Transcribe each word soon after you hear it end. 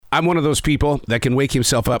I'm one of those people that can wake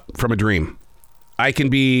himself up from a dream. I can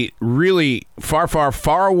be really far, far,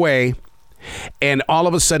 far away, and all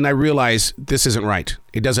of a sudden I realize this isn't right.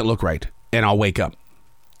 It doesn't look right, and I'll wake up.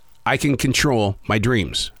 I can control my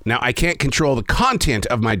dreams. Now, I can't control the content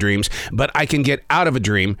of my dreams, but I can get out of a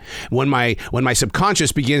dream when my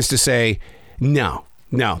subconscious begins to say, no,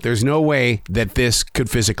 there's no way that this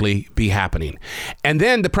could physically be happening. And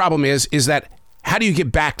then the problem is that how do you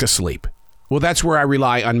get back to sleep? Well, that's where I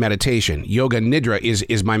rely on meditation. Yoga Nidra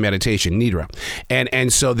is my meditation, Nidra.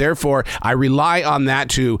 And so therefore, I rely on that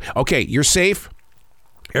to, okay, you're safe.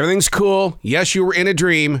 Everything's cool. Yes, you were in a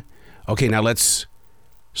dream. Okay, now let's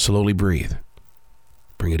slowly breathe.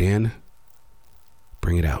 Bring it in.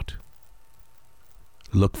 Bring it out.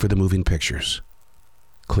 Look for the moving pictures.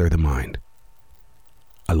 Clear the mind.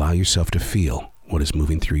 Allow yourself to feel what is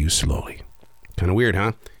moving through you slowly. Kind of weird,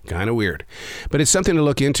 huh? Kind of weird. But it's something to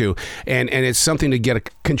look into, and it's something to get a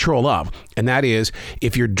control of. And that is,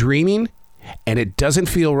 if you're dreaming and it doesn't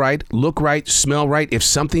feel right, look right, smell right, if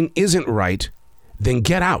something isn't right, then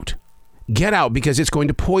get out. Get out, because it's going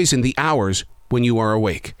to poison the hours when you are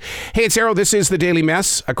awake. Hey, it's Arrow. This is The Daily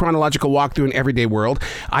Mess, a chronological walk through an everyday world.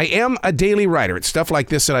 I am a daily writer. It's stuff like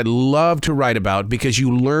this that I love to write about, because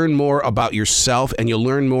you learn more about yourself and you'll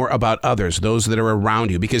learn more about others, those that are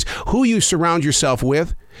around you, because who you surround yourself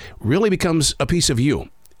with really becomes a piece of you.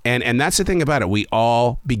 And that's the thing about it. We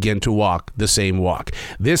all begin to walk the same walk.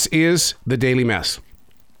 This is The Daily Mess.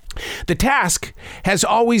 The task has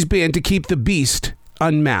always been to keep the beast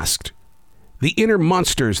unmasked. The inner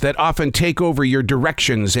monsters that often take over your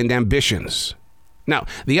directions and ambitions. Now,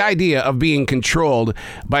 the idea of being controlled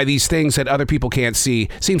by these things that other people can't see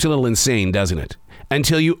seems a little insane, doesn't it?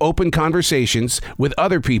 Until you open conversations with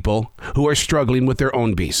other people who are struggling with their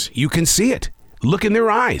own beasts. You can see it. Look in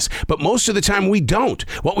their eyes. But most of the time we don't.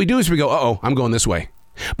 What we do is we go, uh-oh, I'm going this way.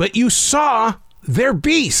 But you saw their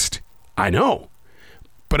beast. I know.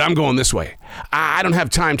 But I'm going this way. I don't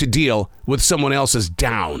have time to deal with someone else's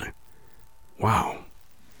down. Wow.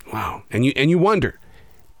 And you wonder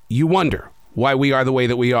why we are the way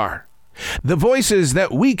that we are. The voices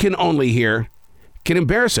that we can only hear can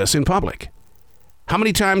embarrass us in public. How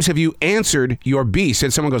many times have you answered your beast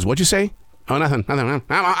and someone goes, what'd you say? Oh, nothing.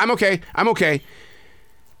 I'm okay.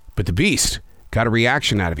 But the beast got a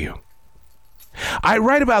reaction out of you. I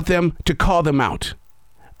write about them to call them out.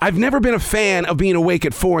 I've never been a fan of being awake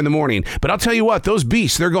at 4 a.m, but I'll tell you what, those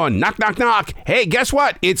beasts, they're going knock, knock, knock. Hey, guess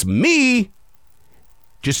what? It's me.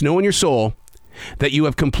 Just know in your soul that you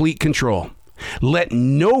have complete control. Let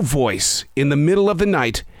no voice in the middle of the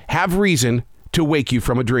night have reason to wake you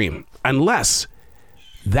from a dream, unless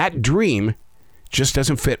that dream just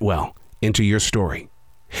doesn't fit well into your story.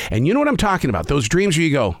 And you know what I'm talking about? Those dreams where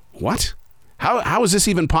you go, what? How is this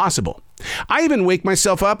even possible? I even wake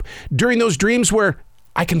myself up during those dreams where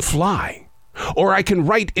I can fly. Or I can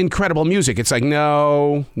write incredible music. It's like,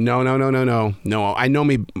 no. I know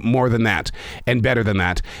me more than that and better than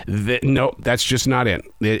that. No, that's just not it.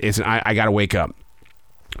 I got to wake up.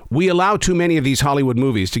 We allow too many of these Hollywood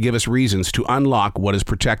movies to give us reasons to unlock what is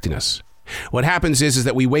protecting us. What happens is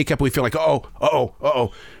that we wake up, we feel like,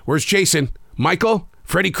 uh-oh. Where's Jason? Michael?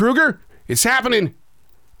 Freddy Krueger? It's happening.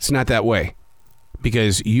 It's not that way,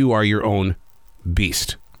 because you are your own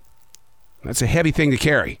beast. That's a heavy thing to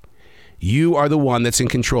carry. You are the one that's in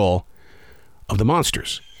control of the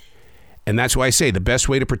monsters. And that's why I say the best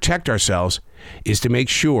way to protect ourselves is to make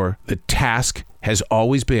sure the task has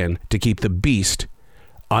always been to keep the beast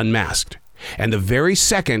unmasked. And the very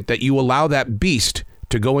second that you allow that beast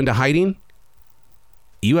to go into hiding,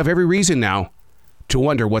 you have every reason now to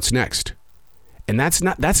wonder what's next. And that's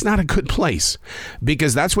not a good place,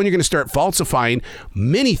 because that's when you're going to start falsifying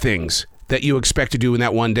many things that you expect to do in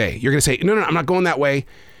that one day. You're going to say, no, I'm not going that way,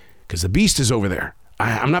 because the beast is over there.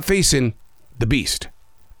 I'm not facing the beast.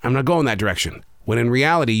 I'm not going that direction. When in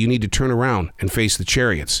reality, you need to turn around and face the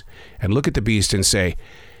chariots and look at the beast and say,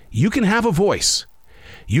 you can have a voice.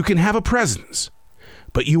 You can have a presence,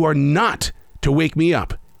 but you are not to wake me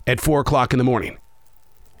up at 4 o'clock in the morning.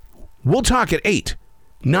 We'll talk at 8,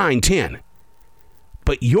 9, 10.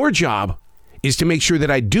 But your job is to make sure that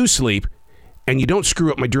I do sleep and you don't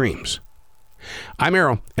screw up my dreams. I'm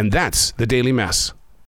Arrow, and that's The Daily Mess.